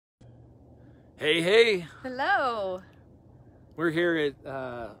Hey, hey. Hello. We're here at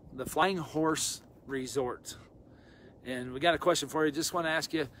the Flying Horse Resort. And we got a question for you. Just want to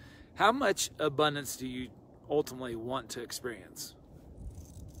ask you, how much abundance do you ultimately want to experience?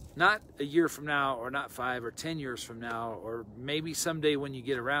 Not a year from now, or not 5 or 10 years from now, or maybe someday when you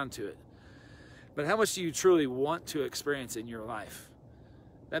get around to it. But how much do you truly want to experience in your life?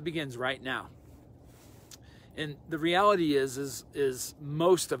 That begins right now. And the reality is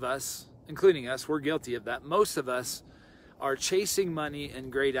most of us, including us, we're guilty of that. Most of us are chasing money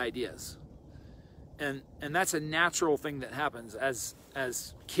and great ideas. And that's a natural thing that happens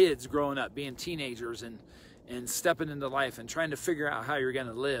as kids growing up, being teenagers and stepping into life and trying to figure out how you're going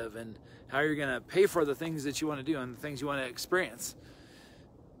to live and how you're going to pay for the things that you want to do and the things you want to experience.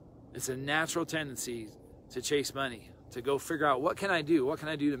 It's a natural tendency to chase money, to go figure out, what can I do? What can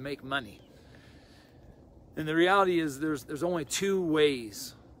I do to make money? And the reality is there's only two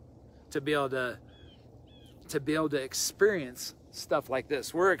ways to be able to experience stuff like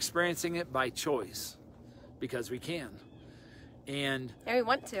this. We're experiencing it by choice because we can. And we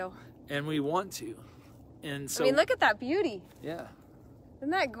want to. And we want to. And so I mean, look at that beauty. Yeah.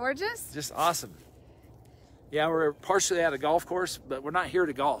 Isn't that gorgeous? Just awesome. Yeah, we're partially at a golf course, but we're not here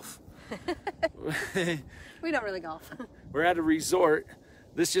to golf. We don't really golf. We're at a resort.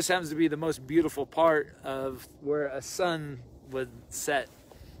 This just happens to be the most beautiful part of where a sun would set.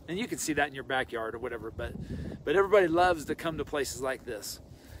 And you can see that in your backyard or whatever, but everybody loves to come to places like this.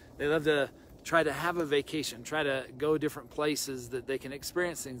 They love to try to have a vacation, try to go different places that they can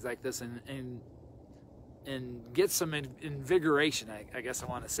experience things like this and get some invigoration, I guess I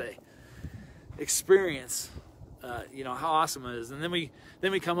want to say. Experience, how awesome it is. And then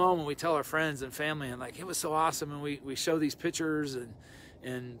we come home and we tell our friends and family, and like, it was so awesome, and we show these pictures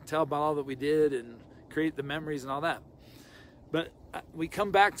and tell about all that we did and create the memories and all that. But we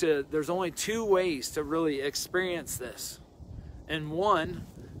come back to, there's only two ways to really experience this. And one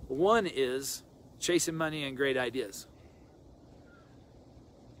is chasing money and great ideas.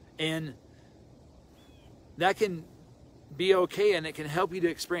 And that can be okay, and it can help you to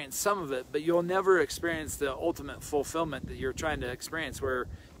experience some of it, but you'll never experience the ultimate fulfillment that you're trying to experience, where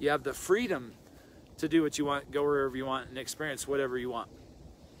you have the freedom to do what you want, go wherever you want, and experience whatever you want.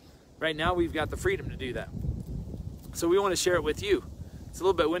 Right now, we've got the freedom to do that. So we want to share it with you. It's a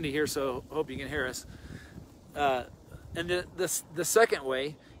little bit windy here, so I hope you can hear us. And the second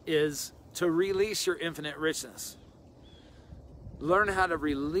way is to release your infinite richness. Learn how to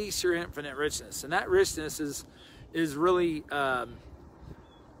release your infinite richness. And that richness is really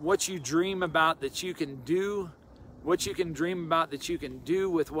what you dream about that you can do, what you can dream about that you can do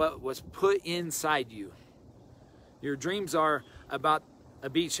with what was put inside you. Your dreams are about a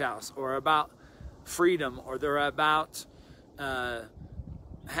beach house, or about freedom, or they're about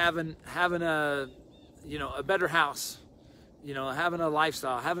having a a better house, having a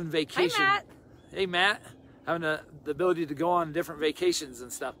lifestyle, having vacation. Hi, Matt. Hey, Matt. Having the ability to go on different vacations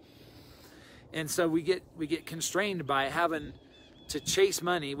and stuff. And so we get constrained by having to chase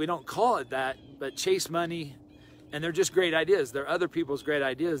money. We don't call it that, but chase money, and they're just great ideas. They're other people's great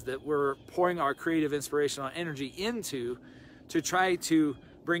ideas that we're pouring our creative, inspirational energy into to try to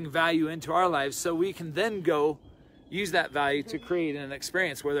bring value into our lives, so we can then go use that value to create an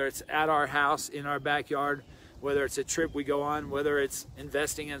experience, whether it's at our house, in our backyard, whether it's a trip we go on, whether it's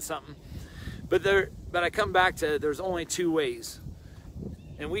investing in something. But I come back to, there's only two ways,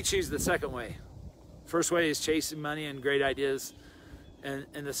 and we choose the second way. First way is chasing money and great ideas, and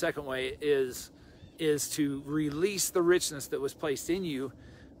the second way is to release the richness that was placed in you.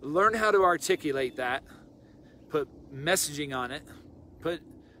 Learn how to articulate that, put messaging on it, put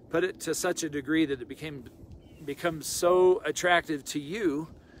it to such a degree that it becomes so attractive to you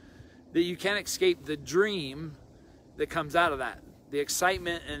that you can't escape the dream that comes out of that. The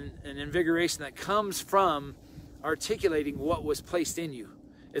excitement and invigoration that comes from articulating what was placed in you.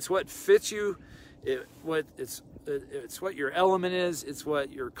 It's what fits you. It's what your element is. It's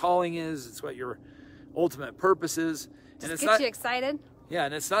what your calling is. It's what your ultimate purpose is. And it's gets you excited. Yeah,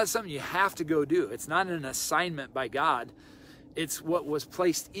 and it's not something you have to go do. It's not an assignment by God. It's what was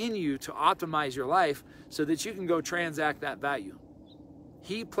placed in you to optimize your life so that you can go transact that value.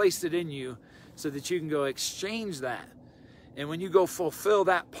 He placed it in you so that you can go exchange that. And when you go fulfill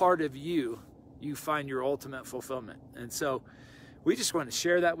that part of you, you find your ultimate fulfillment. And so we just want to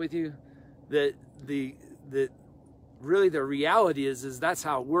share that with you, that really the reality is that's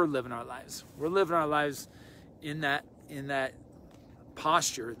how we're living our lives. We're living our lives in that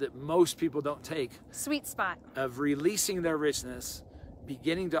posture that most people don't take. Sweet spot. Of releasing their richness,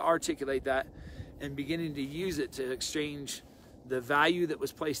 beginning to articulate that, and beginning to use it to exchange the value that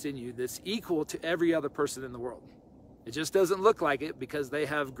was placed in you that's equal to every other person in the world. It just doesn't look like it because they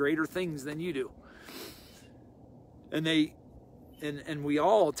have greater things than you do. And we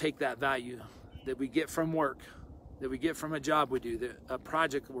all take that value that we get from work, that we get from a job we do, a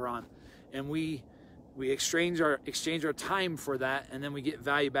project we're on, and we exchange our time for that, and then we get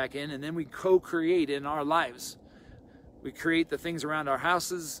value back in, and then we co-create in our lives. We create the things around our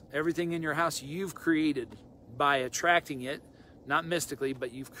houses. Everything in your house you've created by attracting it, not mystically,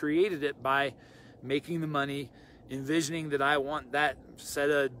 but you've created it by making the money, envisioning that I want that set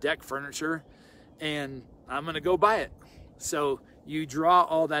of deck furniture and I'm going to go buy it. So you draw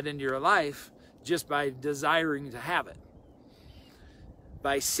all that into your life just by desiring to have it,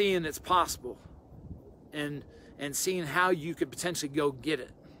 by seeing it's possible and seeing how you could potentially go get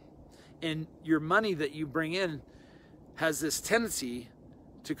it. And your money that you bring in has this tendency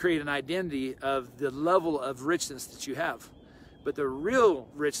to create an identity of the level of richness that you have. But the real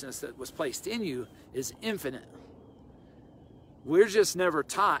richness that was placed in you is infinite. We're just never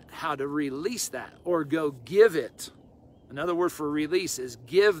taught how to release that or go give it. Another word for release is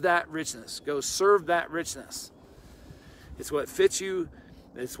give that richness. Go serve that richness. It's what fits you.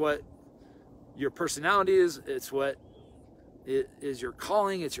 It's what your personality is. It's what it is your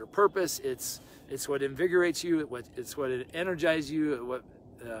calling. It's your purpose. It's what invigorates you. It's what energizes you.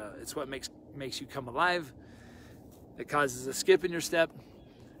 It's what makes you come alive. It causes a skip in your step.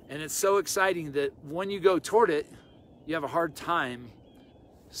 And it's so exciting that when you go toward it, you have a hard time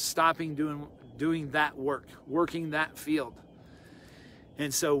stopping doing that work, working that field.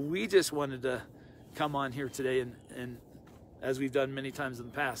 And so we just wanted to come on here today and as we've done many times in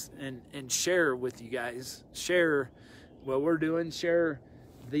the past, and share with you guys, share what we're doing, share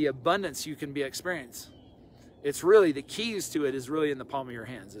the abundance you can be experiencing. It's really, the keys to it is really in the palm of your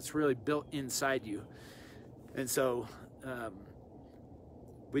hands. It's really built inside you. And so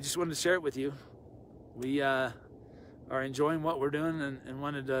we just wanted to share it with you. We are enjoying what we're doing and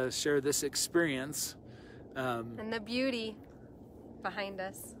wanted to share this experience. And the beauty behind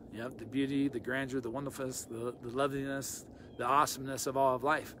us. Yep, the beauty, the grandeur, the wonderfulness, the loveliness, the awesomeness of all of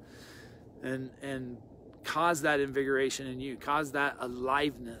life. And cause that invigoration in you, cause that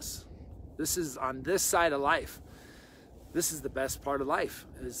aliveness. This is on this side of life. This is the best part of life,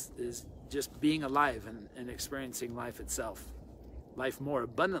 is just being alive and experiencing life itself. Life more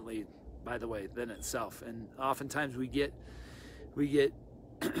abundantly, by the way, than itself. And oftentimes we get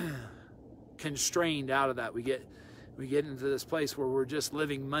constrained out of that. We get into this place where we're just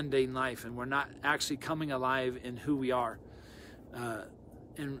living mundane life and we're not actually coming alive in who we are.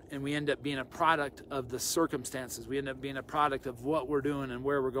 And we end up being a product of the circumstances. We end up being a product of what we're doing and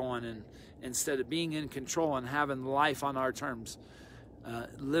where we're going. And instead of being in control and having life on our terms,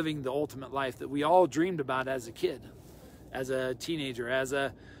 living the ultimate life that we all dreamed about as a kid, as a teenager, as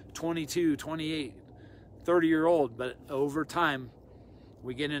a 22, 28, 30-year-old. But over time,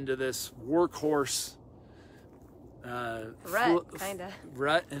 we get into this workhorse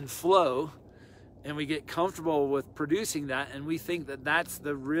rut and flow, and we get comfortable with producing that, and we think that that's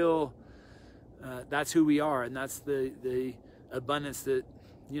the real, that's who we are, and that's the abundance that,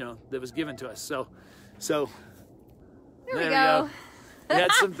 that was given to us. So there we go. We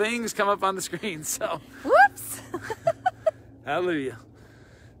had some things come up on the screen, so. Whoops. Hallelujah.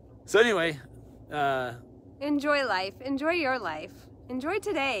 So anyway. Enjoy life. Enjoy your life. Enjoy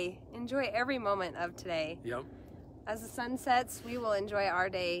today. Enjoy every moment of today. Yep. As the sun sets, we will enjoy our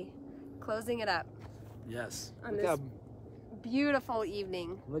day, closing it up. Yes. On this beautiful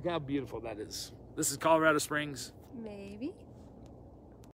evening. Look how beautiful that is. This is Colorado Springs. Maybe.